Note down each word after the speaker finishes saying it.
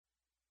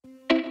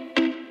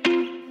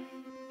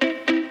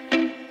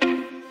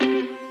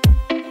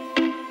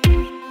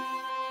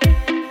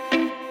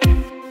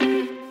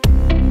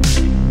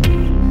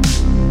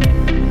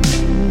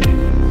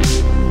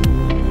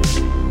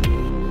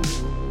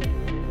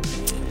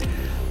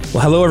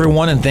Well, hello,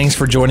 everyone, and thanks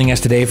for joining us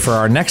today for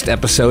our next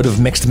episode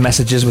of Mixed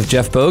Messages with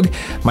Jeff Bogue.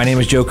 My name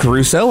is Joe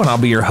Caruso, and I'll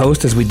be your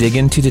host as we dig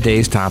into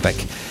today's topic.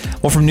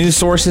 Well, from news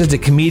sources to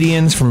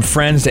comedians, from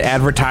friends to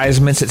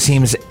advertisements, it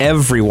seems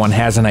everyone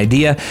has an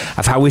idea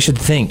of how we should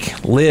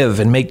think, live,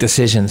 and make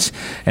decisions.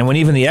 And when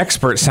even the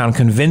experts sound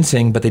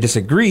convincing, but they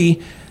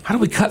disagree, how do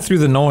we cut through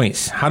the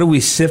noise? How do we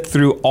sift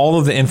through all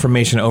of the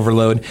information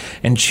overload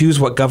and choose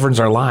what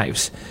governs our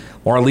lives?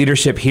 Well, our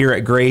leadership here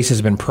at Grace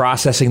has been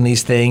processing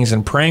these things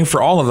and praying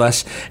for all of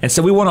us, and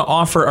so we want to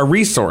offer a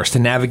resource to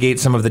navigate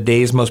some of the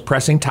day's most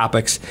pressing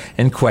topics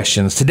and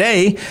questions.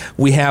 Today,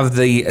 we have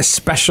the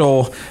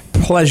special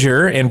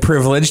pleasure and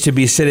privilege to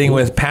be sitting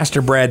with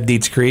Pastor Brad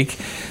Dietzkrieg,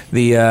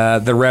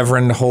 the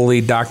Reverend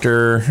Holy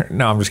Doctor.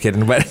 No, I'm just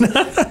kidding. But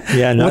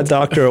yeah, not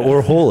doctor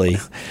or holy,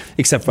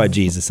 except by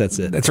Jesus. That's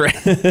it. That's right.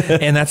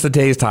 And that's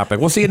today's topic.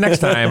 We'll see you next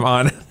time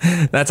on.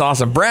 That's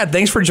awesome. Brad,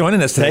 thanks for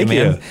joining us today,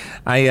 man. You.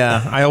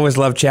 I always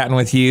love chatting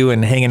with you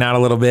and hanging out a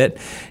little bit.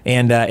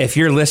 And if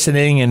you're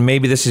listening and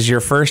maybe this is your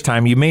first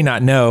time, you may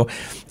not know,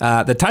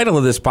 the title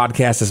of this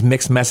podcast is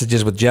Mixed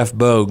Messages with Jeff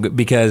Bogue,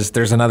 because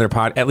there's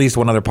at least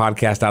one other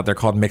podcast out there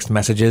called Mixed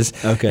Messages.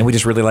 Okay. And we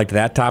just really liked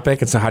that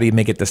topic. And so how do you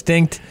make it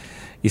distinct?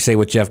 You say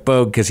with Jeff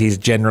Bogue because he's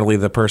generally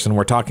the person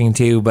we're talking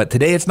to. But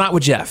today it's not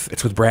with Jeff.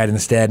 It's with Brad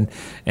instead.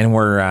 And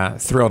we're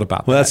thrilled about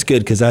that. Well, that's good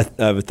because I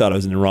thought I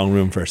was in the wrong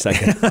room for a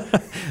second.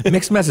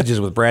 Mixed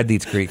Messages with Brad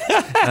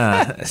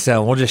Dietzkrieg.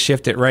 So we'll just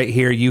shift it right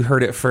here. You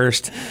heard it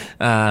first.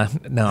 No,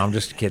 I'm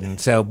just kidding.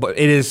 So, but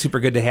it is super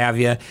good to have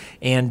you.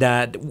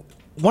 And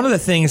one of the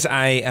things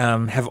I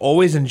have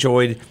always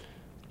enjoyed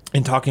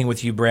in talking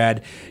with you,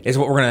 Brad, is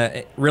what we're going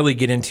to really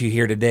get into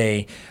here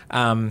today.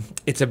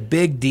 It's a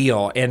big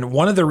deal. And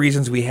one of the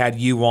reasons we had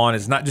you on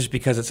is not just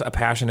because it's a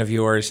passion of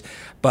yours,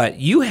 but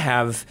you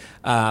have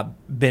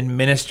been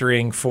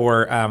ministering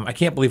for, I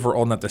can't believe we're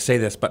old enough to say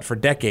this, but for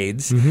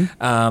decades,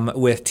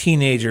 with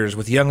teenagers,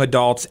 with young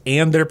adults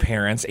and their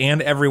parents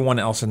and everyone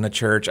else in the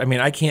church. I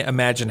mean, I can't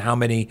imagine how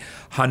many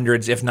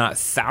hundreds, if not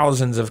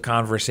thousands of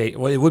conversations,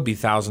 well, it would be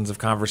thousands of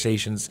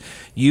conversations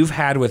you've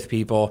had with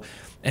people.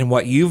 And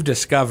what you've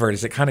discovered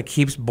is it kind of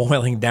keeps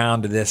boiling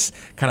down to this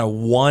kind of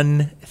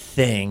one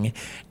thing.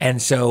 And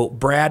so,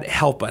 Brad,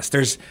 help us.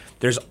 There's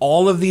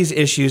all of these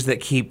issues that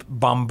keep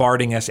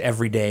bombarding us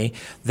every day.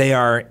 They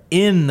are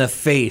in the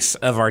face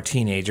of our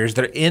teenagers.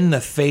 They're in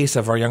the face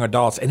of our young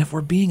adults. And if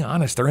we're being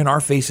honest, they're in our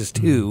faces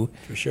too.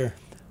 For sure.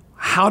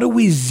 How do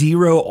we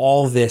zero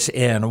all this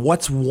in?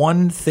 What's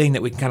one thing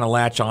that we can kind of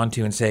latch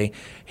onto and say,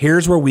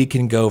 here's where we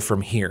can go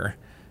from here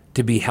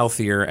to be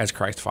healthier as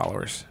Christ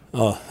followers?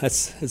 Oh,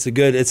 it's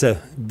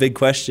a big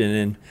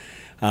question.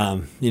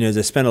 And, as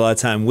I spend a lot of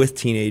time with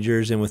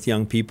teenagers and with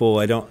young people,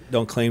 I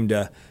don't claim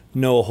to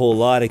know a whole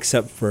lot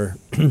except for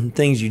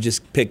things you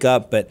just pick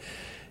up. But,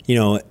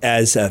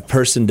 as a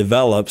person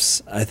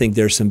develops, I think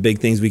there's some big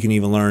things we can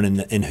even learn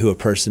in who a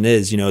person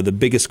is. The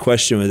biggest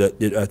question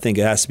that I think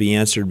it has to be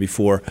answered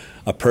before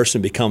a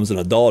person becomes an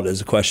adult is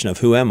a question of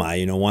who am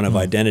I, one of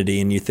identity.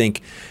 And you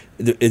think,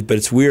 but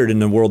it's weird in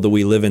the world that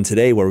we live in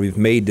today where we've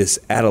made this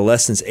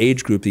adolescence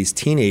age group, these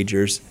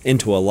teenagers,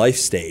 into a life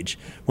stage,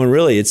 when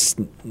really I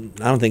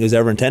don't think it was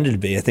ever intended to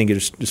be. I think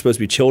it's supposed to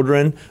be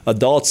children,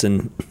 adults,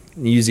 and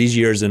use these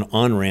years as an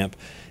on-ramp.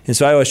 And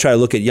so I always try to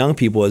look at young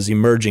people as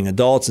emerging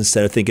adults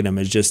instead of thinking of them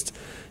as just,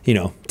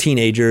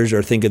 teenagers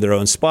or think of their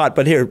own spot.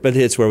 But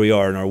it's where we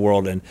are in our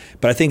world.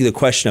 But I think the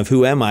question of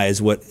who am I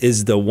is what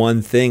is the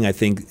one thing I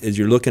think as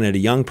you're looking at a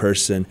young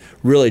person,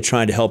 really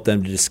trying to help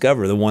them to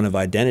discover the one of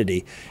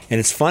identity. And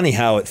it's funny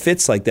how it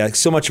fits like that.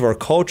 So much of our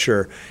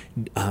culture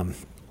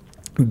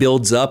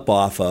builds up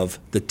off of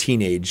the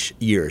teenage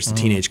years, the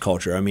teenage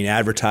culture. I mean,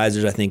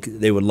 advertisers, I think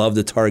they would love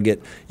to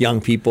target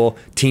young people.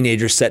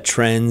 Teenagers set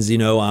trends,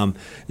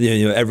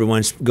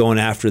 everyone's going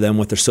after them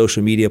with their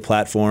social media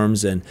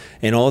platforms and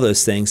all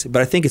those things.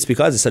 But I think it's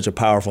because it's such a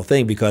powerful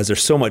thing because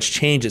there's so much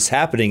change that's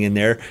happening in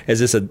there as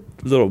this a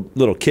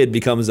little kid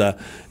becomes a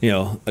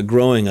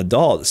growing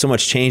adult. So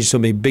much change, so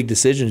many big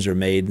decisions are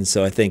made. And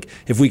so I think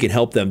if we can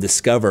help them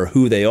discover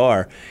who they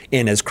are,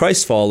 and as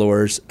Christ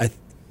followers,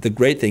 the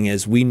great thing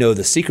is we know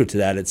the secret to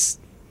that.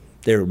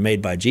 They're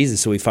made by Jesus,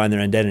 so we find their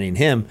identity in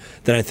Him.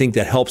 Then I think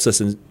that helps us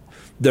in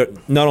they're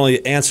not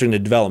only answering the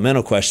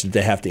developmental questions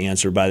they have to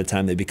answer by the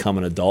time they become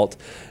an adult,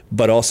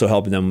 but also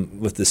helping them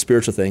with the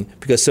spiritual thing.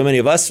 Because so many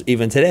of us,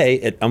 even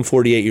today, I'm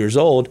 48 years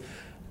old,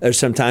 there's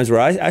some times where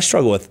I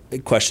struggle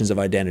with questions of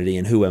identity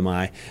and who am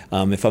I.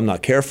 If I'm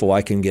not careful,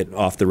 I can get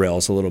off the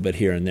rails a little bit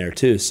here and there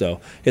too. So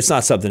it's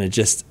not something that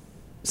just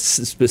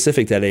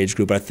specific to that age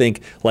group. I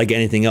think, like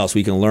anything else,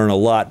 we can learn a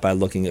lot by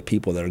looking at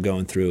people that are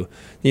going through,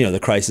 the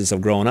crisis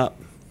of growing up.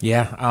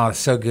 Yeah, oh,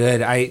 so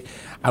good. I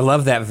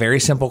love that very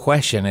simple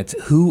question. It's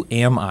who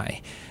am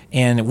I?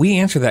 And we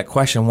answer that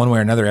question one way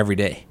or another every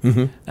day.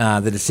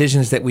 The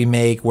decisions that we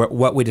make,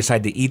 what we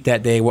decide to eat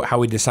that day, how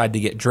we decide to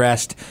get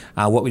dressed,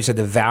 what we decide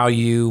to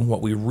value,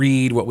 what we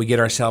read, what we get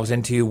ourselves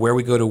into, where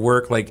we go to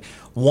work, like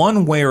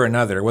one way or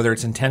another, whether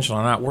it's intentional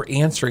or not, we're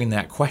answering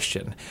that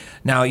question.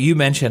 Now, you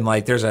mentioned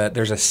like there's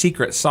a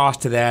secret sauce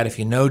to that. If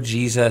you know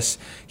Jesus,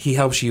 he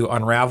helps you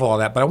unravel all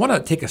that. But I want to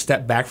take a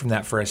step back from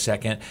that for a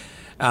second.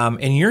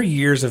 In your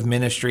years of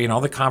ministry and all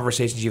the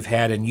conversations you've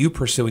had and you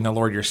pursuing the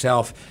Lord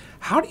yourself,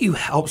 how do you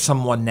help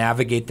someone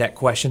navigate that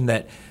question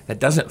that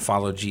doesn't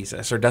follow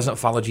Jesus or doesn't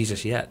follow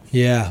Jesus yet?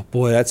 Yeah,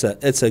 boy, it's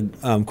a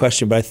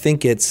question, but I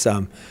think it's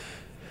I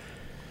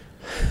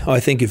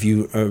think if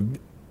you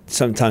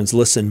sometimes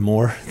listen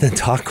more than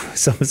talk,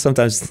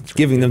 sometimes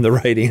giving them the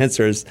right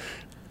answers,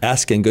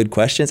 asking good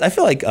questions. I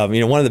feel like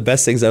one of the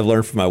best things I've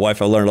learned from my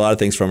wife, I learned a lot of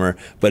things from her,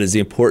 but is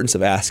the importance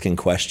of asking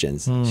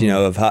questions.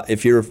 Of how,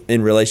 if you're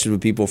in relationships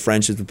with people,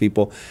 friendships with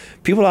people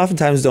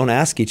oftentimes don't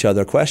ask each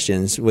other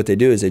questions. What they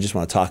do is they just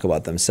want to talk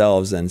about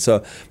themselves. And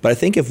so, but I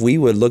think if we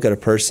would look at a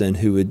person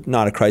who would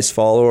not a Christ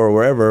follower or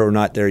wherever, or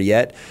not there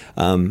yet,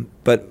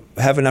 but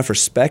have enough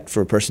respect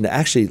for a person to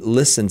actually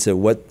listen to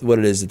what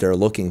it is that they're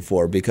looking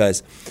for,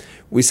 because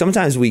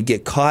sometimes we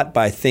get caught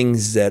by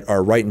things that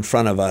are right in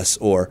front of us,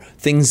 or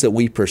things that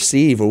we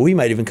perceive, or we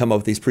might even come up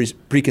with these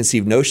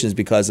preconceived notions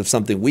because of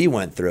something we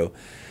went through.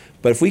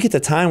 But if we get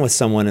the time with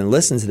someone and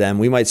listen to them,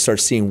 we might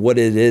start seeing what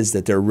it is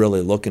that they're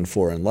really looking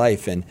for in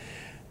life. And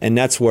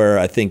that's where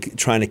I think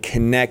trying to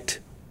connect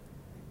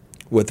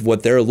with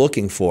what they're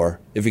looking for,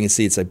 if we can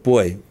see, it's like,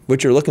 boy,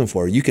 what you're looking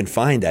for, you can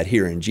find that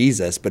here in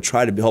Jesus, but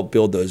try to help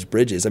build those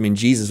bridges. I mean,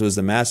 Jesus was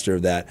the master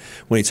of that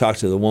when he talked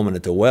to the woman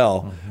at the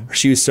well.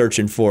 She was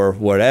searching for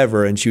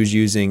whatever, and she was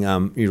using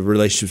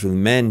relationships with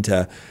men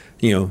to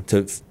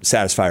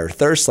satisfy her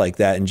thirst like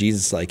that. And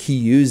Jesus, he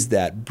used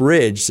that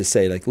bridge to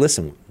say,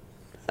 listen,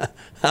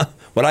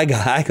 what I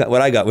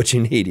got, what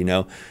you need,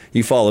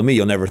 you follow me,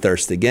 you'll never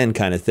thirst again,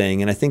 kind of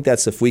thing. And I think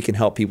that's if we can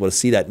help people to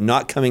see that,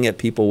 not coming at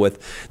people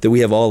with that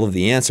we have all of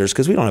the answers,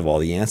 because we don't have all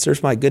the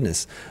answers, my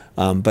goodness.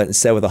 But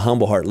instead with a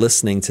humble heart,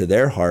 listening to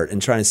their heart and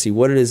trying to see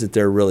what it is that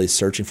they're really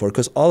searching for.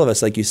 Because all of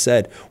us, like you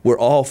said, we're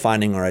all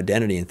finding our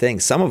identity in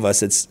things. Some of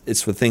us, it's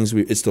the things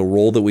it's the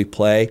role that we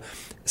play.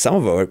 Some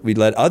of it, we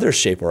let others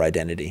shape our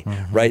identity,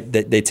 right?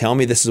 They tell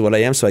me this is what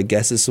I am, so I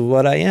guess this is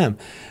what I am.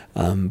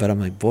 But I'm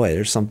like, boy,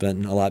 there's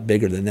something a lot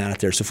bigger than that out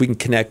there. So if we can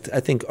connect, I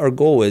think our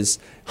goal is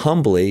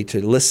humbly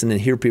to listen and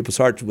hear people's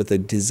hearts with a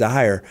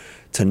desire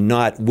to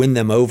not win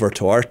them over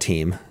to our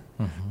team,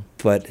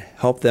 but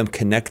help them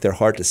connect their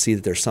heart to see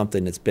that there's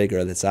something that's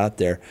bigger that's out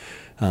there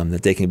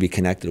that they can be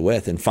connected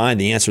with and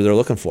find the answer they're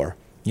looking for.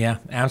 Yeah,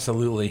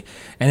 absolutely.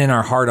 And in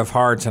our heart of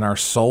hearts and our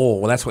soul,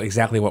 well, that's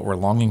exactly what we're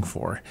longing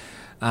for.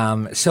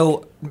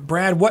 So,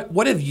 Brad,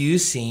 what have you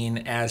seen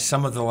as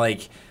some of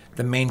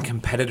the main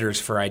competitors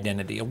for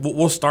identity?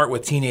 We'll start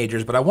with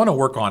teenagers, but I want to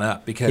work on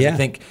up because I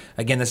think,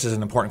 again, this is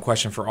an important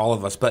question for all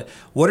of us. But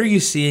what are you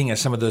seeing as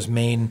some of those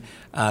main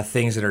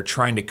things that are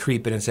trying to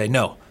creep in and say,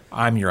 no,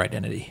 I'm your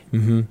identity?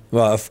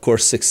 Well, of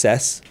course,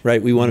 success,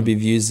 right? We want to be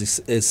viewed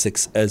as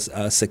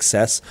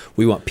success.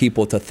 We want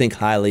people to think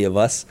highly of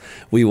us.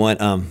 We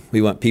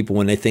want people,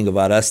 when they think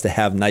about us, to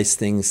have nice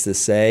things to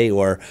say,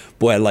 or,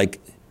 boy,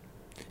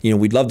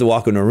 we'd love to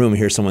walk into a room and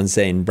hear someone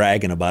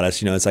bragging about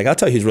us. It's like, I'll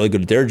tell you who's really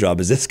good at their job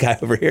is this guy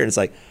over here. And it's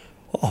like,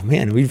 oh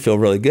man, we feel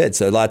really good.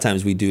 So a lot of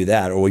times we do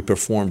that, or we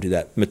perform to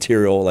that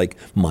material, like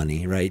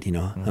money, right?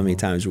 How many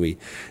times we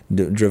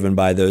driven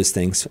by those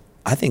things.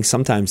 I think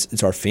sometimes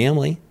it's our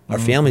family. Our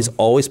family's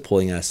always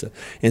pulling us.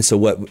 And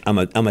so I'm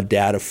a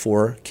dad of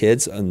 4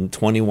 kids. I'm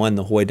 21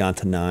 the whole way down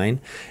to 9.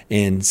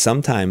 And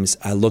sometimes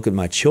I look at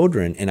my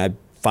children and I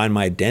find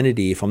my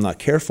identity, if I'm not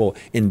careful,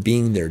 in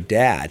being their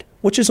dad,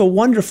 which is a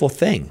wonderful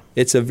thing.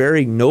 It's a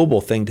very noble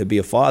thing to be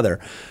a father.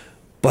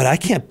 But I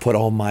can't put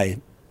all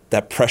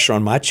that pressure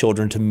on my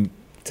children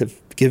to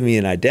give me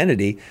an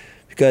identity,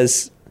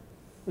 because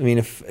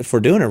if we're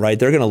doing it right,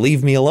 they're going to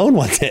leave me alone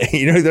one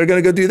day. They're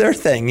going to go do their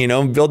thing,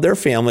 build their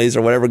families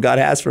or whatever God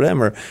has for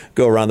them, or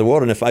go around the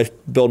world. And if I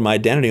build my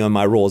identity on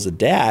my role as a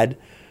dad,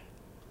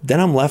 then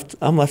I'm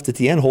left at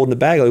the end holding the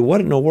bag. Like,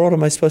 what in the world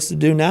am I supposed to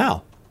do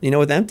now?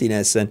 With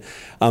emptiness. And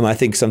I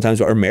think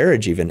sometimes our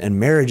marriage even, and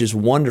marriage is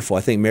wonderful.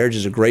 I think marriage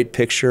is a great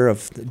picture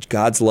of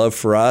God's love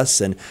for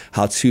us and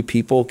how 2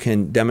 people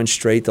can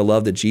demonstrate the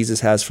love that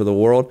Jesus has for the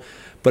world.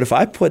 But if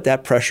I put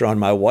that pressure on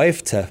my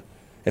wife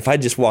if I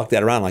just walk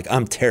that around like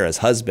I'm Tara's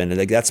husband,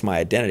 and that's my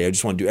identity, I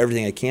just want to do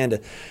everything I can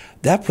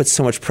that puts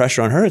so much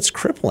pressure on her, it's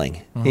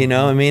crippling,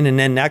 And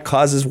then that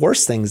causes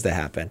worse things to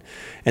happen.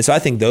 And so I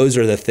think those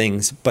are the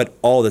things, but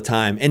all the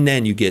time. And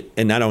then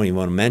and I don't even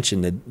want to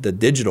mention the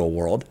digital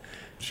world.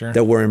 Sure.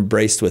 That we're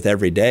embraced with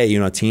every day.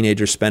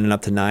 Teenagers spending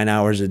up to 9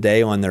 hours a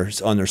day on their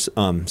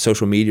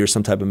social media or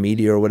some type of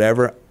media or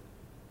whatever.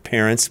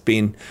 parents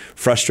being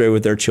frustrated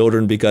with their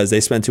children because they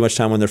spend too much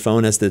time on their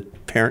phone as the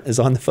parent is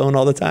on the phone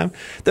all the time.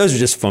 Those are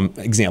just from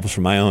examples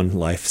from my own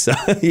life. So,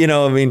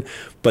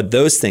 but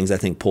those things I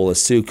think pull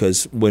us too,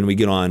 because when we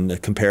get on the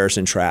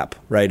comparison trap,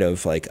 right,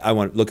 of like, I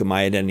want to look at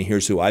my identity,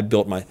 here's who I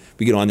built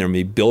we get on there and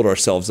we build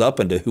ourselves up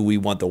into who we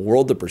want the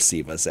world to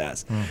perceive us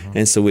as. Mm-hmm.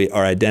 And so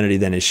our identity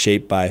then is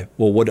shaped by,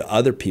 well, what do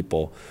other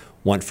people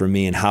want from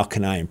me and how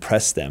can I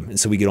impress them? And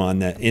so we get on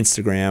the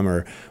Instagram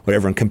or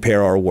whatever and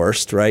compare our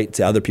worst, right,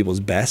 to other people's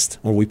best,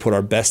 or we put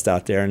our best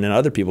out there and then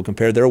other people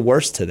compare their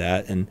worst to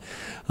that. And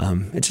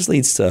it just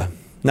leads to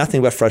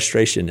nothing but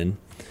frustration. And,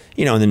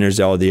 and then there's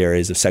all the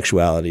areas of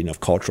sexuality and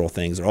of cultural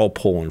things. They're all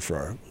pulling for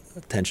our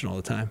attention all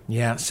the time.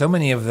 Yeah, so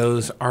many of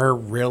those are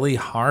really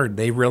hard.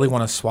 They really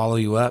want to swallow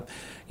you up.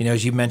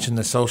 As you mentioned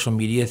the social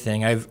media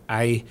thing,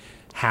 I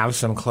have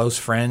some close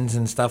friends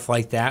and stuff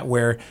like that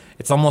where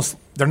it's almost,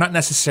 they're not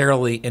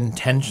necessarily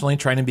intentionally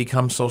trying to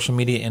become social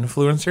media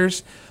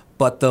influencers,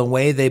 but the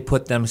way they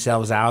put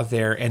themselves out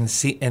there and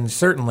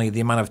certainly the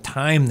amount of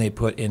time they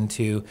put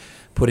into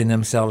putting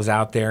themselves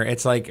out there,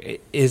 it's like,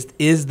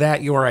 is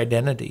that your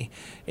identity?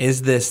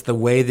 Is this the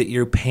way that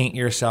you paint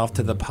yourself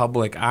to the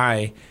public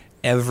eye,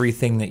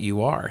 everything that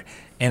you are?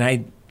 And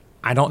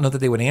I don't know that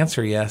they would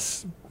answer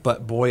yes,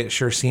 but boy, it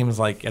sure seems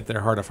like at their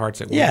heart of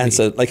hearts it would be. Yeah, and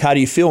so like, how do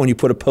you feel when you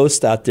put a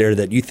post out there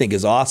that you think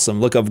is awesome?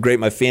 Look how great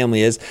my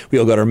family is. We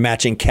all got our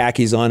matching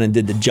khakis on and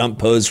did the jump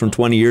pose from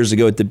 20 years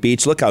ago at the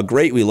beach. Look how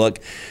great we look.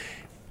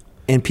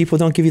 And people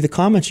don't give you the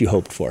comments you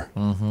hoped for.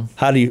 Mm-hmm.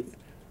 How do you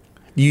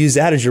use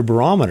that as your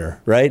barometer,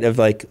 right? Of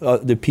like,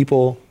 do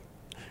people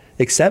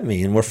accept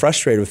me? And we're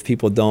frustrated if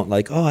people don't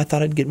like, I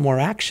thought I'd get more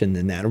action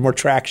than that, or more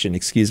traction,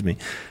 excuse me.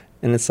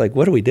 And it's like,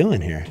 what are we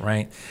doing here?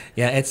 Right.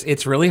 Yeah,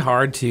 it's really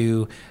hard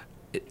to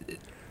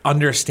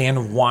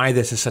understand why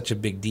this is such a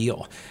big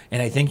deal. And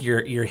I think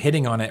you're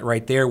hitting on it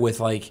right there with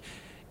like,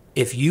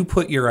 if you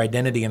put your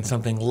identity in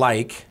something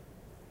like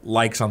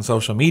likes on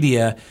social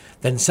media,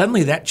 then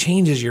suddenly that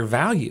changes your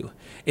value.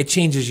 It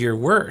changes your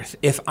worth.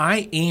 If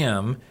I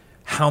am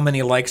how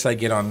many likes I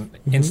get on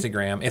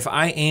Instagram, if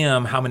I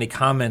am how many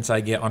comments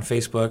I get on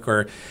Facebook,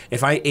 or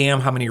if I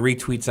am how many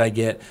retweets I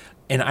get,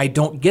 and I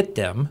don't get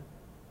them,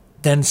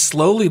 then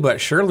slowly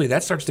but surely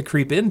that starts to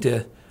creep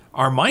into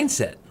our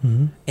mindset.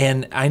 Mm-hmm.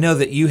 And I know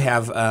that you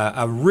have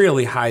a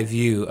really high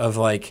view of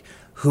like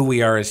who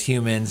we are as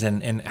humans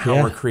and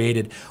how we're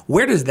created.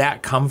 Where does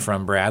that come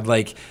from, Brad?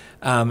 Like,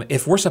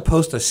 if we're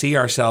supposed to see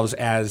ourselves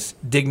as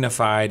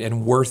dignified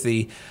and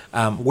worthy,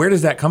 where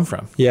does that come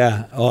from?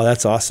 Yeah. Oh,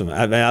 that's awesome.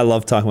 I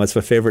love talking about it. It's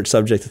my favorite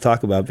subject to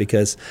talk about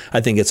because I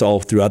think it's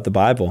all throughout the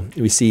Bible.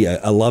 We see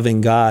a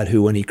loving God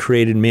who, when he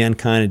created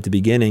mankind at the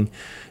beginning,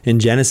 in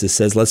Genesis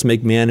says, let's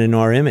make man in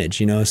our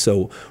image.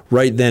 So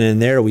right then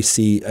and there we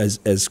see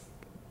as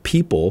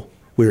people,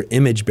 we're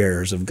image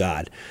bearers of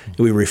God. And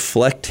we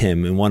reflect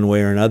him in one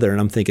way or another. And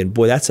I'm thinking,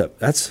 boy,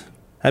 that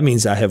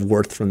means I have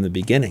worth from the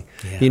beginning.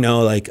 Yeah.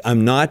 Like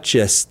I'm not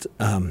just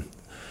an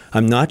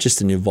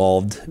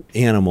evolved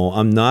animal.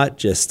 I'm not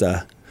just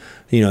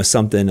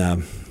something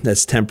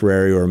that's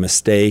temporary or a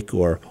mistake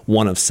or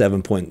one of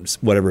 7 point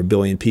whatever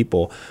billion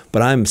people,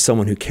 but I'm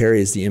someone who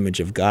carries the image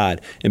of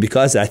God. And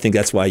because I think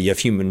that's why you have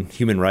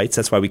human rights.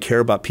 That's why we care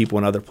about people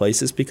in other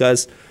places,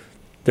 because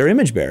they're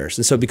image bearers.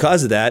 And so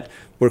because of that,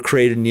 we're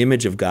created in the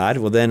image of God.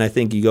 Well, then I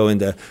think you go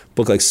into a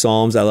book like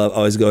Psalms. I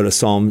always go to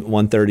Psalm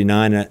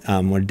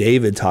 139 where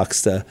David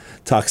talks to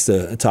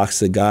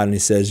God, and he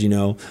says,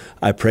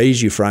 I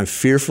praise you for I'm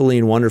fearfully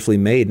and wonderfully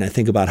made. And I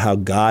think about how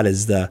God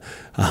is the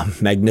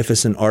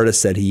magnificent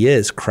artist that he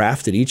is,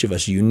 crafted each of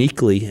us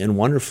uniquely and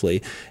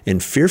wonderfully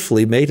and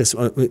fearfully made us.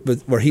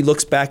 Where he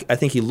looks back, I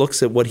think he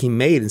looks at what he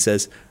made and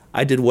says,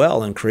 I did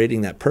well in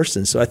creating that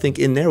person. So I think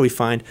in there we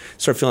start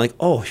feeling like,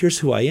 oh, here's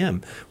who I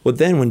am. Well,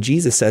 then when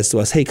Jesus says to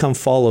us, hey, come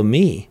follow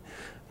me,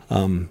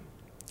 and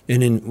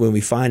then when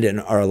we find it in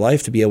our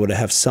life to be able to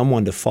have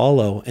someone to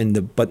follow,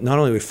 but not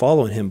only are we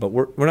following him, but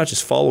we're not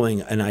just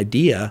following an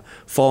idea,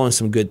 following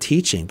some good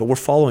teaching, but we're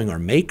following our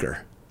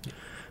maker.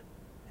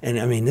 And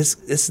I mean, this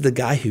is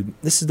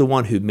the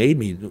one who made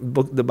me.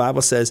 The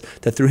Bible says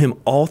that through him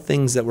all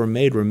things that were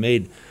made were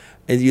made.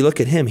 And you look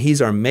at him, he's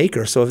our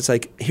maker. So it's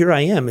like, here I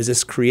am as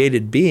this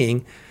created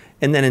being.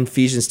 And then in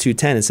Ephesians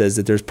 2:10, it says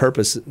that there's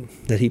purpose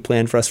that he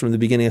planned for us from the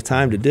beginning of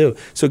time to do.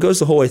 So it goes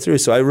the whole way through.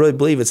 So I really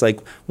believe it's like,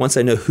 once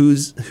I know who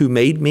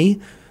made me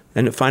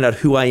and find out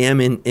who I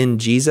am in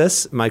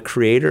Jesus, my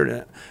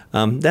creator,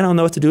 then I'll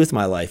know what to do with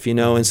my life,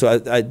 And so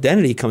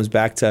identity comes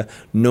back to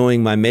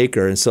knowing my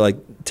maker. And so like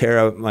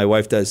Tara, my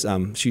wife, does,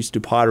 she used to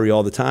do pottery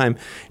all the time.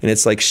 And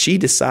it's like she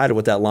decided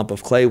what that lump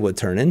of clay would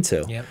turn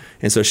into. Yep.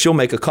 And so she'll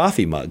make a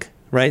coffee mug.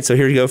 Right, so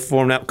here you go,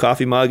 form that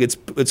coffee mug.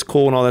 It's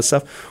cool and all that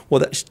stuff.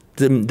 Well,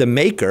 the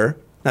maker,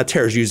 now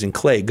Tara's using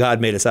clay.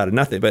 God made us out of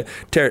nothing, but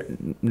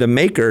the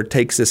maker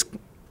takes this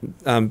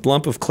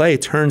lump of clay,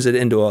 turns it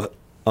into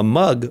a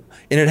mug,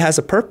 and it has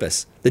a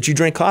purpose that you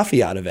drink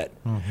coffee out of it.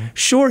 Mm-hmm.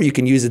 Sure, you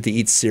can use it to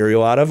eat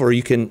cereal out of, or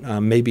you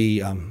can maybe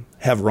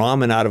have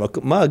ramen out of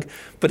a mug,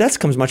 but that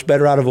comes much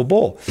better out of a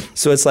bowl.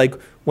 So it's like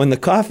when the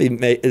coffee,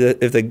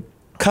 if the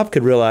cup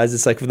could realize,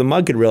 it's like if the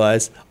mug could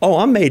realize, oh,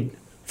 I'm made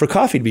for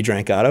coffee to be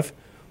drank out of,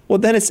 well,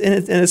 then it's in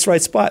its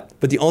right spot.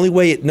 But the only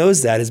way it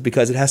knows that is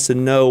because it has to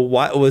know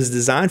what it was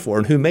designed for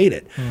and who made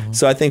it. Mm-hmm.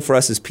 So I think for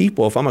us as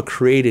people, if I'm a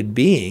created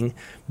being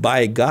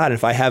by God, and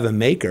if I have a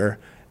maker,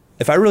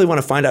 if I really want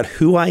to find out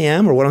who I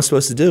am or what I'm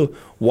supposed to do,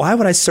 why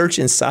would I search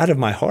inside of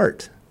my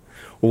heart?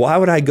 Why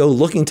would I go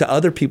looking to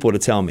other people to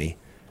tell me?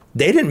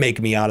 They didn't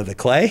make me out of the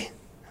clay.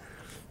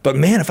 But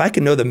man, if I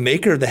could know the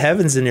maker of the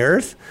heavens and the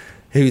earth,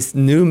 who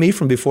knew me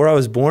from before I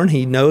was born,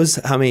 he knows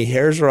how many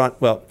hairs are on,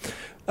 well,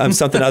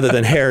 something other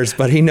than hairs,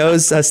 but he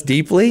knows us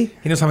deeply.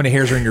 He knows how many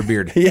hairs are in your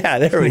beard. Yeah,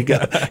 there we go.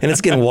 And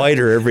it's getting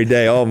whiter every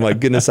day. Oh my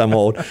goodness, I'm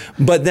old.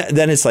 But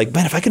then it's like,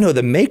 man, if I can know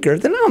the maker,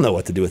 then I don't know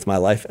what to do with my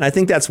life. And I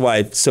think that's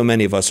why so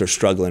many of us are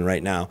struggling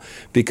right now,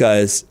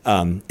 because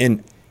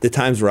in the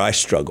times where I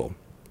struggle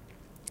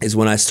is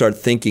when I start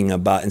thinking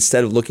about,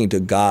 instead of looking to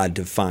God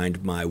to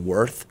find my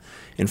worth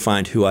and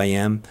find who I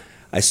am,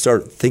 I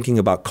start thinking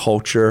about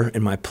culture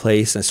and my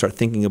place. And I start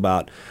thinking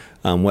about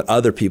what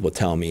other people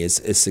tell me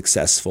is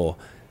successful.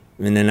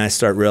 And then I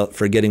start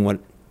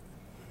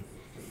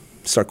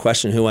start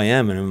questioning who I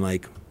am. And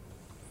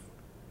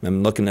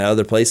I'm looking at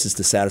other places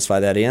to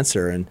satisfy that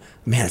answer. And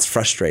man, it's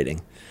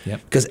frustrating.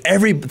 Yep. Because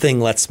everything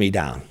lets me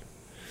down,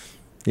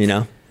 you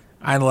know?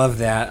 I love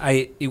that.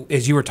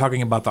 As you were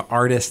talking about the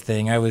artist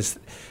thing, I was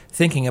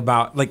thinking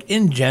about, like,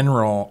 in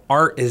general,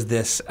 art is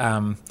this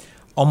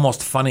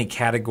almost funny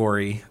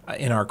category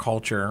in our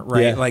culture,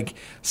 right? Yeah. Like,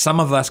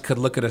 some of us could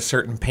look at a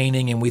certain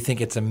painting and we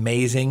think it's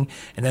amazing,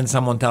 and then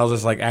someone tells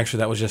us, like, actually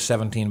that was just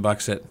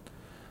 $17 at,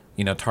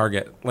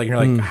 Target. Like,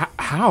 you're like,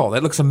 how?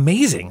 That looks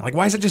amazing. Like,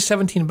 why is it just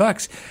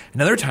 $17?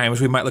 And other times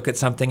we might look at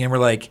something and we're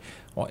like,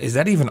 well, is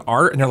that even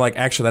art? And they're like,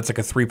 actually, that's like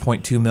a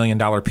 $3.2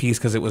 million piece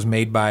because it was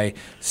made by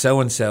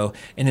so-and-so.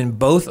 And in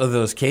both of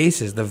those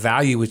cases, the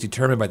value was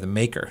determined by the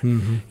maker.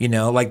 Mm-hmm.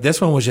 Like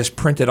this one was just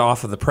printed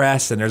off of the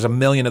press, and there's 1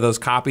 million of those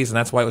copies, and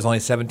that's why it was only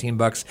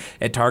 $17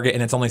 at Target,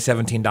 and it's only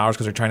 $17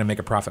 because they're trying to make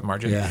a profit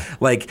margin. Yeah.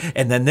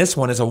 And then this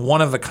one is a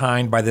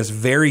one-of-a-kind by this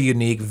very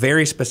unique,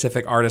 very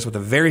specific artist with a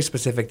very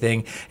specific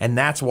thing, and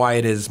that's why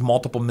it is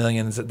multiple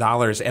millions of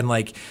dollars. And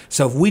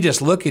so if we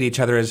just look at each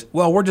other as,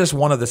 well, we're just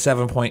one of the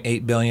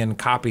 7.8 billion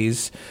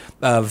copies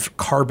of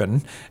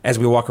carbon as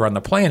we walk around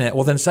the planet,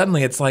 well, then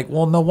suddenly it's like,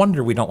 well, no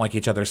wonder we don't like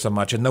each other so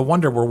much, and no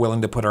wonder we're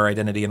willing to put our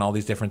identity in all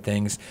these different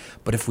things.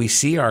 But if we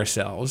see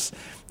ourselves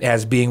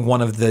as being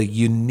one of the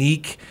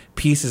unique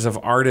pieces of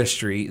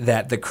artistry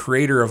that the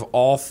creator of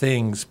all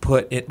things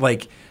put it,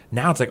 like,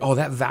 now it's like, oh,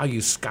 that value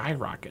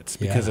skyrockets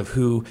because of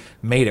who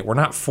made it. We're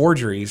not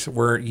forgeries.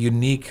 We're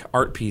unique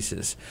art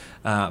pieces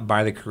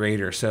by the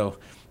creator. So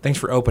thanks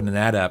for opening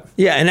that up.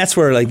 Yeah, and that's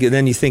where, like,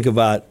 then you think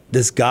about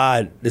this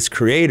God, this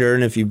creator,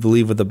 and if you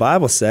believe what the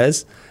Bible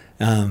says,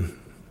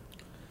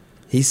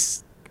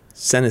 he's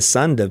sent his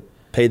son to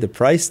pay the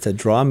price to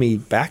draw me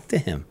back to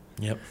him.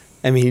 Yep.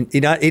 I mean, he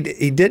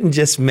didn't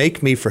just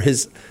make me for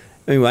his,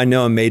 I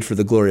know I'm made for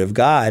the glory of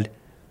God,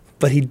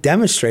 but he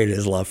demonstrated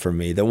his love for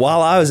me, that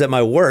while I was at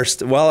my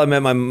worst, while I'm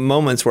at my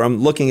moments where I'm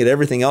looking at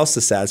everything else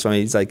to satisfy me,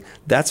 he's like,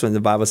 that's when the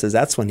Bible says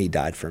that's when he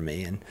died for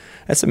me. And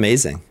that's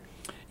amazing.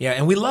 Yeah,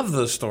 and we love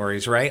those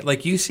stories, right?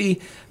 Like, you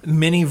see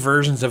many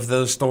versions of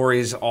those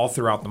stories all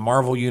throughout the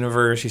Marvel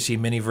universe. You see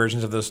many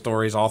versions of those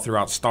stories all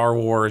throughout Star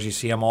Wars. You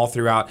see them all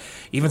throughout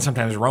even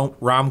sometimes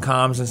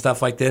rom-coms and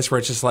stuff like this, where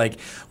it's just like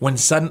when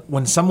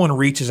someone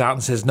reaches out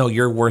and says, no,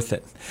 you're worth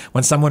it.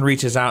 When someone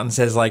reaches out and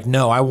says, like,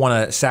 no, I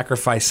want to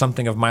sacrifice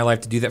something of my life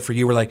to do that for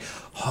you, we're like,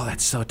 oh,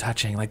 that's so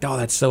touching. Like, oh,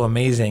 that's so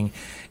amazing.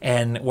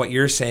 And what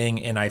you're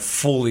saying, and I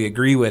fully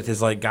agree with,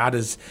 is like God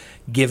has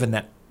given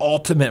that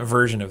ultimate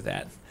version of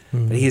that.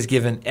 That he's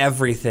given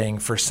everything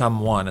for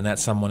someone, and that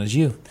someone is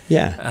you.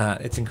 Yeah.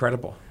 It's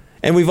incredible.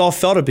 And we've all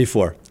felt it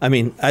before. I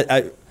mean,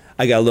 I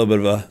got a little bit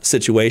of a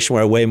situation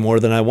where I weigh more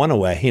than I want to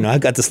weigh. I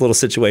got this little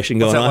situation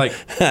going on.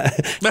 What's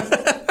that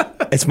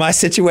like? It's my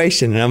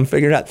situation, and I'm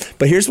figuring it out.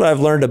 But here's what I've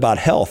learned about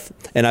health,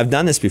 and I've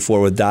done this before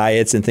with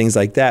diets and things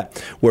like that,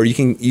 where you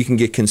can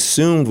get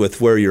consumed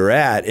with where you're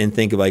at and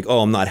think of like,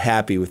 oh, I'm not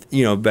happy with,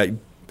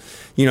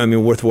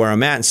 with where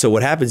I'm at. And so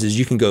what happens is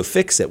you can go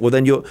fix it. Well,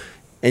 then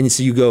and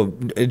so you go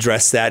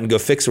address that and go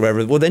fix it or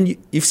whatever. Well, then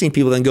you've seen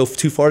people then go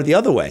too far the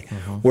other way,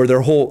 where their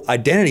whole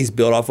identity is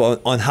built off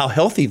on how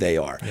healthy they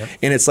are. Yep.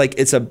 And it's like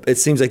it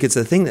seems like it's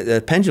a thing, that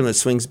a pendulum that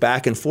swings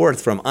back and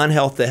forth from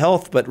unhealth to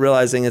health, but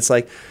realizing it's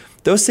like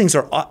those things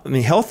are.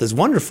 Health is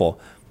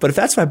wonderful, but if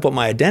that's what I put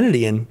my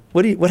identity in,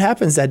 what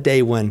happens that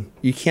day when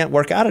you can't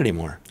work out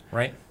anymore?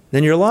 Right.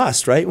 Then you're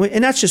lost, right?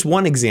 And that's just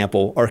one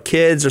example. Or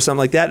kids or something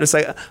like that. It's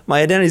like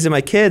my identity's in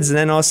my kids, and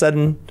then all of a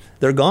sudden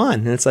they're gone,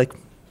 and it's like,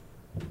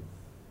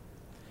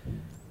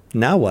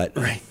 now what?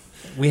 Right.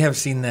 We have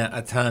seen that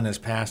a ton as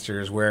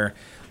pastors, where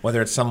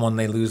whether it's someone,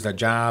 they lose their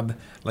job,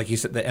 like you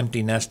said, the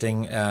empty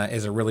nesting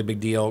is a really big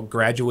deal.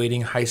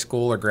 Graduating high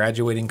school or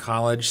graduating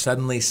college,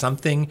 suddenly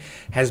something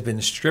has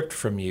been stripped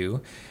from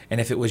you, and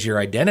if it was your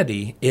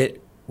identity,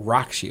 it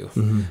rocks you.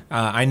 Mm-hmm.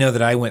 I know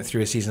that I went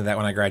through a season of that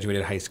when I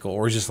graduated high school,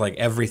 where it was just like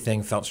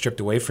everything felt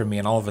stripped away from me,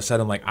 and all of a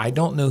sudden I'm like, I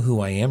don't know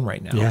who I am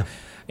right now.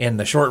 And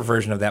the short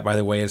version of that, by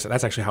the way, is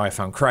that's actually how I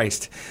found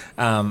Christ.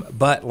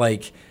 But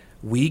like,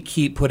 we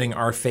keep putting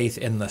our faith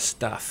in the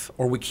stuff,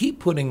 or we keep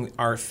putting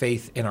our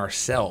faith in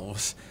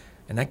ourselves,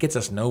 and that gets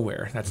us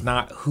nowhere. That's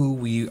not who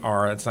we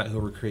are. That's not who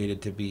we're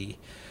created to be.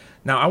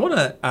 Now, I want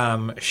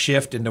to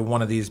shift into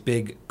one of these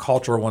big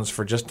cultural ones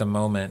for just a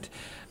moment.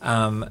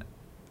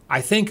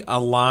 I think a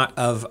lot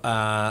of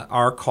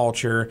our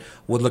culture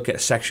would look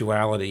at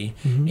sexuality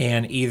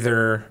and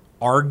either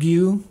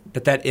argue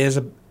that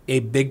is a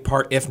big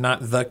part, if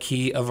not the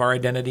key of our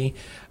identity.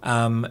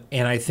 And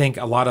I think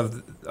a lot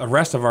of the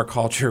rest of our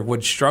culture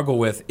would struggle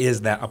with,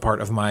 is that a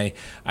part of my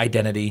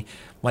identity?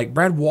 Like,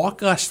 Brad,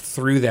 walk us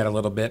through that a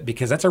little bit,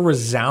 because that's a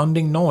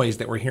resounding noise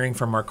that we're hearing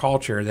from our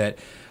culture, that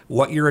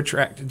what you're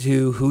attracted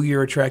to, who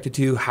you're attracted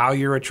to, how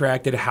you're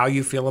attracted, how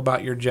you feel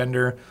about your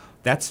gender,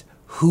 that's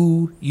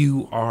who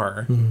you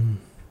are.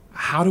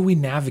 How do we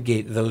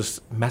navigate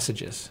those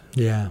messages?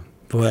 Yeah.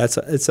 Boy,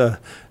 it's a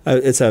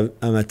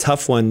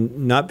tough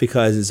one, not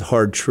because it's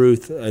hard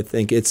truth. I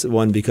think it's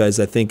one because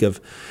I think of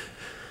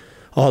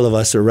all of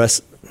us are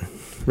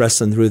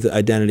wrestling through the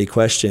identity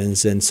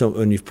questions. And so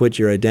when you put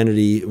your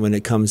identity, when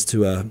it comes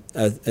to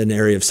an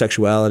area of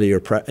sexuality or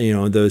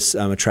those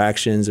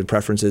attractions and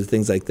preferences,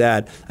 things like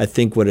that, I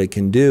think what it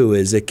can do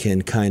is it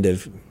can kind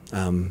of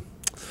I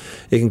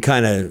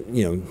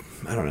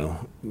don't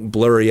know,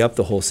 blurry up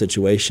the whole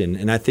situation.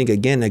 And I think,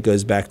 again, that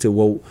goes back to,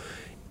 well,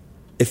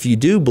 if you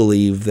do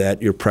believe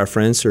that your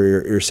preference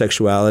or your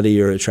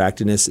sexuality or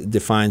attractiveness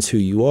defines who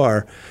you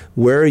are,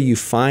 where are you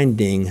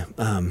finding,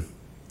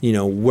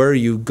 where are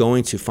you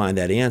going to find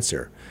that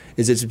answer?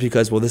 Is it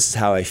because, well, this is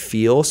how I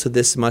feel, so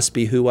this must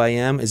be who I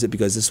am? Is it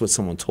because this is what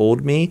someone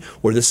told me,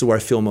 or this is where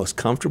I feel most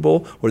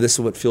comfortable, or this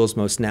is what feels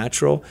most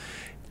natural?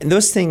 And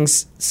those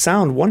things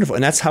sound wonderful,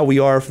 and that's how we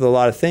are for a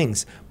lot of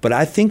things. But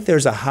I think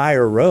there's a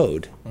higher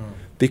road,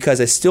 because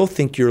I still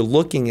think you're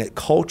looking at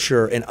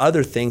culture and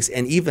other things,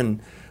 and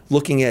even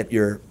looking at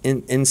your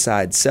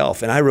inside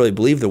self. And I really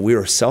believe that we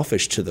are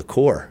selfish to the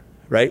core,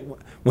 right?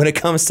 When it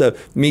comes to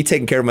me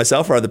taking care of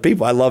myself or other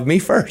people, I love me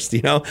first,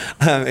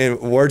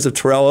 In words of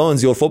Terrell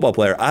Owens, the old football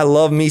player, I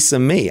love me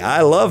some me.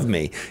 I love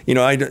me.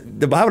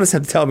 The Bible doesn't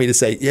have to tell me to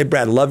say, yeah,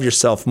 Brad, love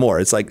yourself more.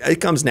 It's like,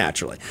 it comes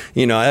naturally.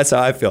 That's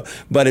how I feel.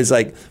 But it's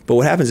like, but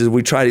what happens is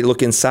we try to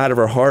look inside of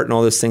our heart and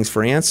all those things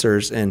for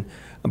answers.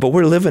 But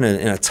we're living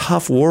in a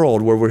tough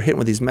world where we're hitting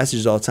with these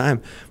messages all the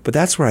time. But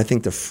that's where I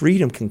think the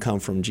freedom can come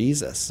from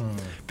Jesus.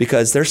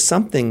 Because there's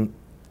something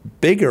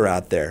bigger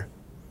out there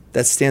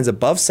that stands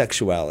above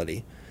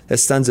sexuality, that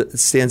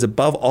stands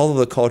above all of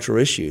the cultural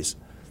issues,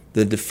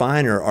 the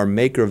definer, our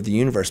maker of the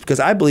universe. Because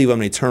I believe I'm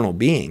an eternal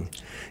being.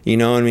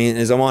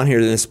 As I'm on here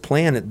on this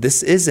planet,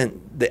 this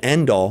isn't the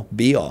end-all,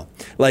 be-all.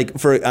 Like,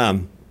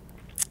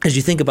 as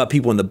you think about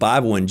people in the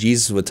Bible, when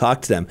Jesus would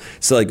talk to them,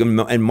 so like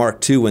in Mark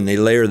 2, when they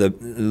lower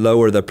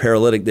the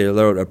paralytic, they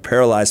lower a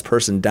paralyzed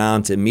person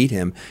down to meet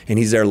him, and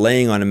he's there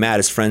laying on a mat.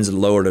 His friends had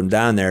lowered him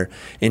down there,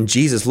 and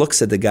Jesus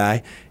looks at the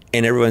guy,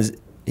 and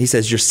he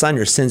says, your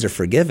sins are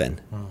forgiven.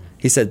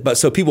 He said, but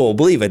so people will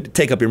believe it,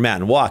 take up your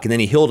mat and walk. And then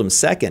he healed him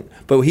second.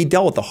 But he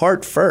dealt with the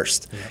heart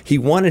first. Yeah. He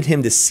wanted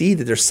him to see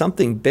that there's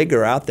something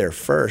bigger out there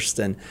first.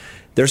 And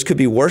could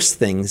be worse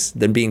things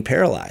than being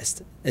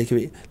paralyzed.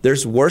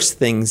 There's worse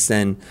things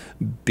than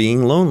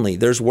being lonely.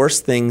 There's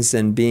worse things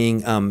than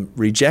being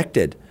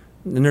rejected.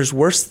 And there's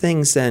worse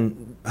things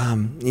than,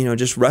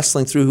 just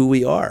wrestling through who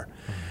we are.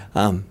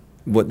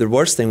 What the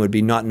worst thing would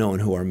be not knowing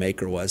who our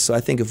maker was. So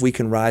I think if we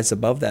can rise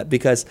above that,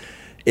 because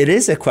it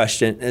is a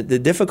question. The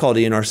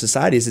difficulty in our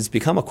society is it's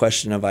become a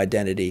question of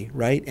identity,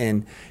 right?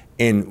 And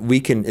we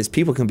can, as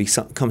people, can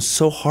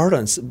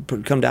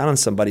come down on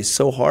somebody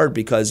so hard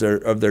because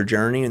of their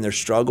journey and their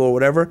struggle or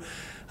whatever.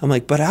 I'm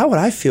like, but how would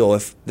I feel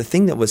if the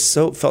thing that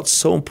felt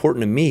so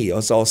important to me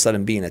was all of a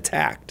sudden being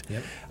attacked?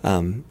 Yep.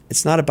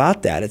 It's not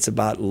about that. It's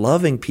about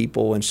loving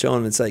people and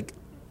showing them it's like,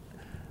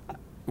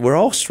 we're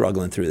all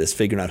struggling through this,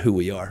 figuring out who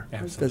we are.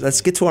 Absolutely.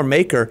 Let's get to our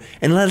maker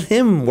and let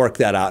him work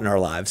that out in our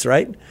lives,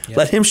 right? Yep.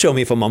 Let him show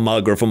me if I'm a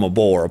mug or if I'm a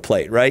bowl or a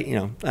plate, right? I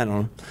don't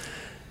know.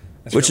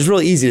 Which is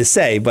really easy to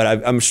say,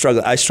 but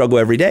I struggle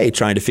every day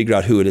trying to figure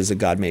out who it is that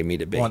God made me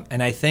to be. Well,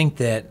 and I think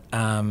that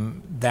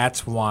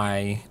that's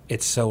why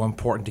it's so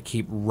important to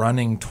keep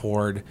running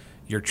toward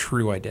your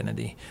true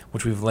identity,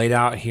 which we've laid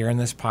out here in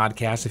this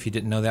podcast, if you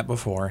didn't know that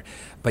before.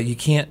 But you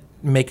can't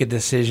make a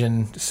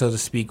decision, so to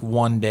speak,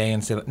 one day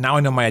and say, now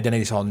I know my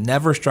identity, so I'll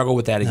never struggle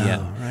with that again.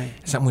 No, right.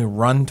 It's something we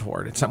run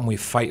toward. It's something we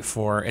fight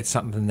for. It's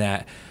something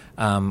that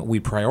we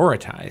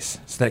prioritize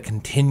so that it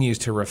continues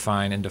to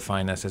refine and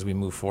define us as we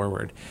move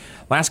forward.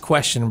 Last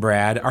question,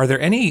 Brad. Are there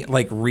any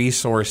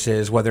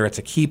resources, whether it's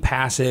a key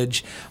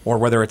passage or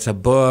whether it's a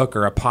book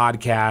or a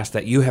podcast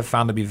that you have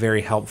found to be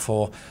very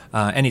helpful,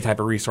 any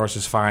type of resource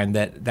is fine,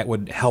 that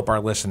would help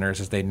our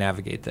listeners as they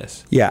navigate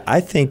this? Yeah,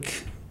 I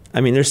think...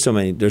 there's so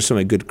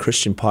many good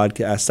Christian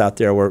podcasts out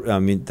there where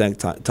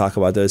talk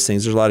about those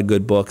things. There's a lot of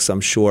good books,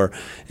 I'm sure,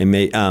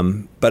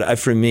 but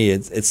for me,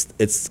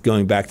 it's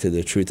going back to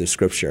the truth of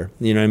Scripture.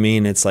 You know what I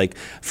mean? It's like,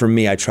 for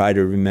me, I try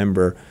to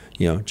remember,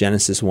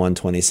 Genesis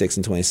 1:26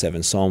 and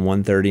 27, Psalm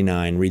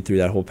 139, read through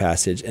that whole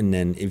passage, and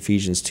then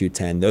Ephesians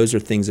 2:10. Those are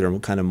things that are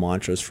kind of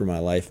mantras for my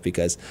life,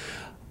 because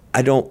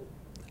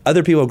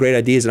other people have great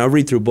ideas, and I'll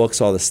read through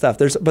books, all this stuff.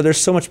 But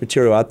there's so much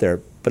material out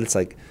there, but it's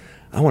like,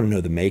 I want to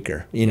know the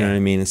maker, you know what I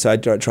mean? And so I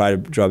try to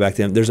draw back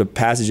to him. There's a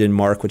passage in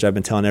Mark, which I've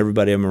been telling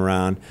everybody I'm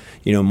around,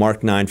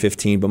 Mark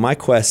 9:15. But my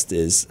quest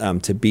is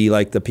to be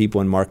like the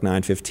people in Mark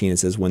 9:15. It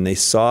says, when they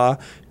saw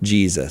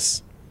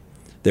Jesus,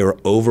 they were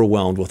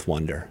overwhelmed with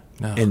wonder,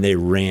 and they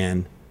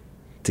ran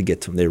to get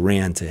to him. They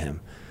ran to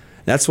him.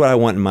 That's what I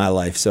want in my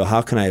life. So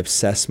how can I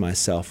obsess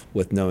myself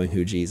with knowing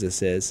who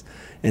Jesus is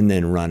and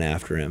then run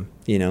after him?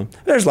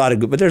 There's a lot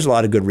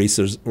of good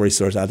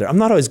resource out there. I'm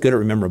not always good at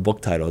remembering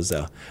book titles,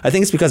 though. I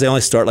think it's because I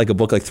only start like a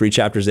book like 3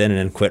 chapters in and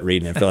then quit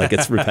reading. I feel like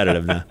it's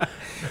repetitive now.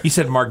 You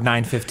said Mark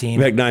 9:15.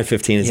 Mark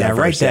 9:15 is that verse.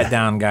 Write that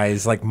down,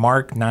 guys. Like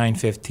Mark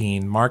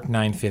 9:15. Mark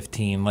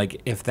 9:15.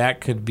 Like if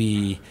that could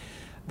be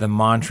the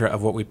mantra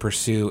of what we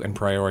pursue and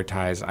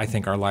prioritize, I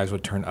think our lives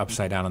would turn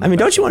upside down.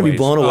 Don't you want to be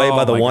blown away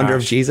by the wonder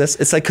of Jesus?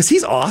 It's like, because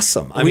he's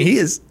awesome. He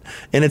is.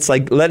 And it's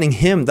like letting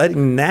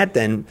that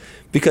then,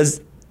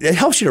 because it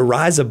helps you to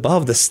rise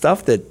above the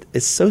stuff that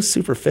is so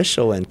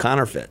superficial and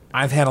counterfeit.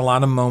 I've had a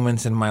lot of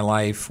moments in my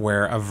life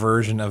where a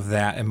version of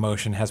that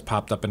emotion has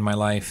popped up in my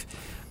life.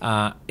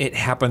 It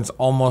happens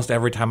almost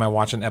every time I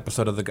watch an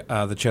episode of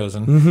The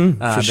Chosen.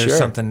 There's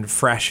something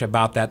fresh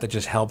about that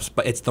just helps.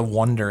 But it's the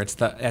wonder.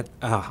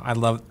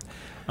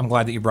 I'm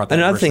glad that you brought that.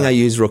 Another thing I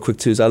use real quick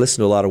too is I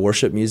listen to a lot of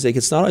worship music.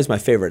 It's not always my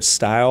favorite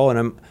style,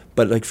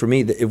 but like for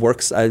me, it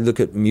works. I look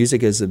at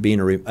music as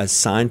being a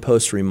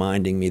signpost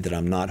reminding me that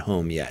I'm not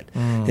home yet.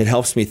 It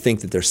helps me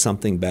think that there's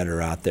something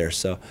better out there,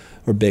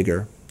 or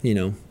bigger.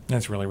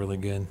 That's really, really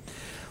good.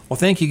 Well,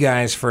 thank you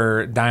guys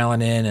for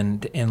dialing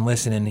in and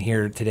listening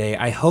here today.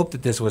 I hope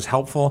that this was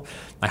helpful.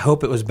 I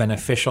hope it was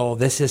beneficial.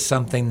 This is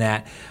something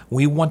that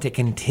we want to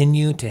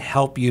continue to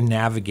help you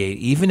navigate.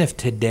 Even if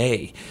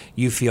today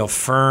you feel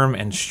firm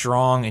and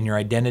strong in your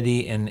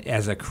identity and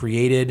as a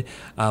created,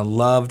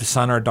 loved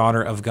son or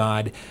daughter of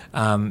God,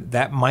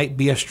 that might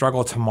be a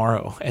struggle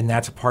tomorrow. And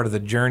that's a part of the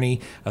journey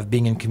of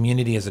being in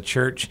community as a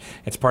church.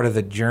 It's part of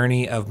the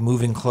journey of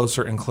moving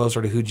closer and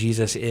closer to who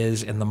Jesus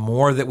is. And the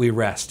more that we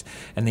rest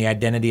in the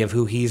identity of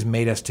who he's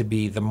made us to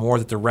be, the more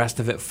that the rest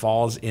of it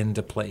falls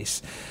into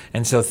place.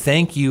 And so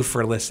thank you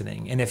for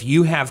listening. And if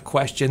you have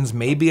questions,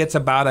 maybe it's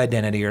about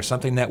identity or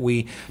something that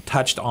we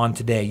touched on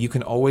today, you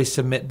can always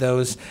submit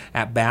those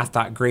at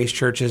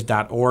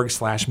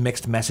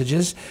bath.gracechurches.org/mixed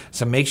messages.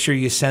 So make sure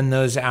you send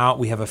those out.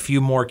 We have a few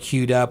more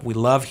queued up. We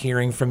love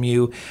hearing from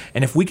you.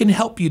 And if we can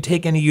help you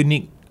take any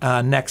unique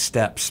next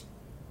steps,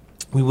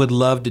 we would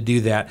love to do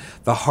that.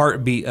 The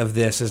heartbeat of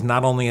this is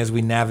not only as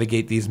we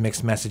navigate these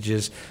mixed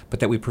messages,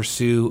 but that we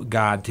pursue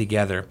God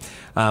together.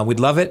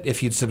 We'd love it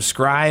if you'd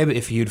subscribe,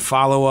 if you'd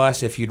follow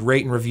us, if you'd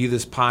rate and review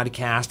this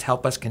podcast,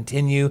 help us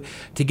continue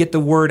to get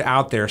the word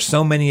out there.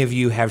 So many of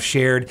you have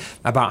shared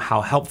about how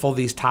helpful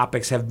these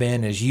topics have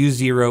been as you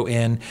zero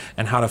in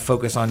and how to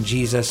focus on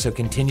Jesus. So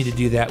continue to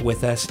do that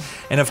with us.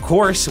 And of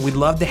course, we'd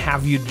love to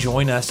have you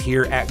join us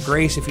here at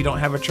Grace if you don't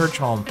have a church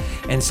home.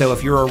 And so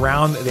if you're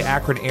around the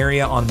Akron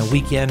area on the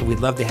weekend, we'd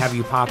love to have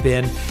you pop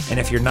in. And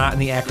if you're not in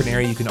the Akron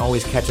area, you can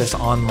always catch us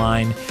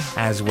online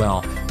as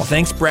well. Well,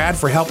 thanks, Brad,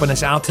 for helping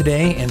us out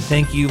today. And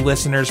thank you,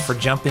 listeners, for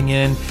jumping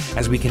in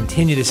as we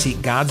continue to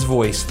seek God's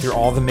voice through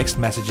all the mixed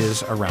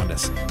messages around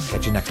us.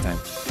 Catch you next time.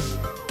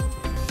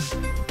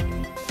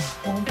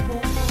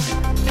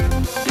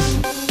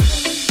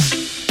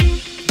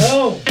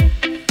 Boom.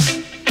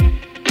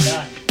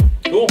 Done.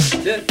 Cool.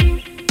 That's it.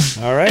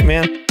 All right,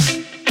 man.